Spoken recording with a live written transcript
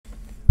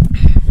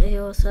Hey,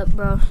 what's up,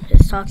 bro?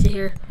 It's Toxic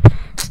here.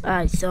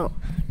 Alright, so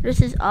this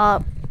is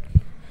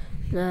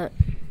that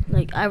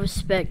like I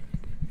respect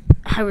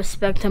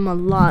him a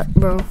lot,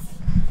 bro.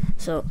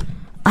 So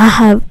I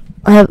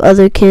have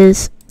other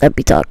kids that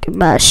be talking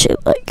mad shit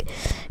like,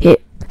 yeah,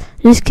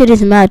 this kid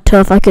is mad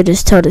tough. I could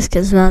just tell this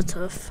kid's mad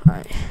tough.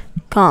 Alright,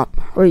 calm.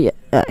 Where you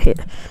at here?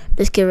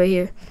 This kid right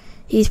here.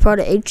 He's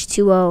part of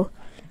H2O,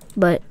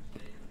 but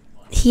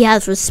he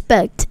has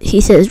respect.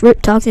 He says,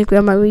 "Rip Toxic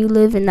Grandma, where you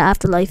live in the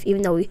afterlife,"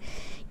 even though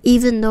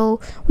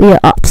we are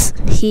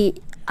Opps.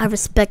 I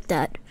respect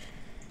that.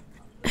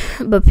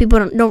 But people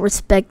don't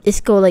respect this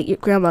girl like your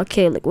grandma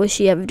Kay. Like, what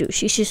she ever do?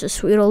 She's just a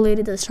sweet old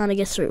lady that's trying to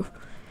get through.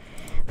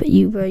 But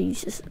you, bro, you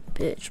just a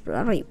bitch, bro.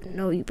 I don't even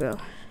know you, bro.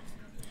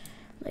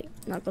 Like,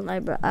 not gonna lie,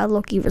 bro. I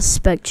low-key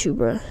respect you,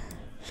 bro.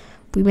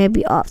 We may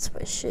be Opps,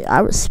 but shit, I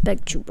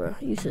respect you, bro.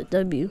 You said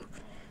W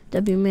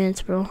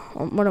mans, bro.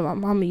 What my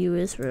mama you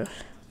is, bro.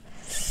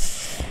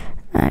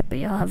 Alright, but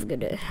y'all have a good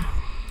day.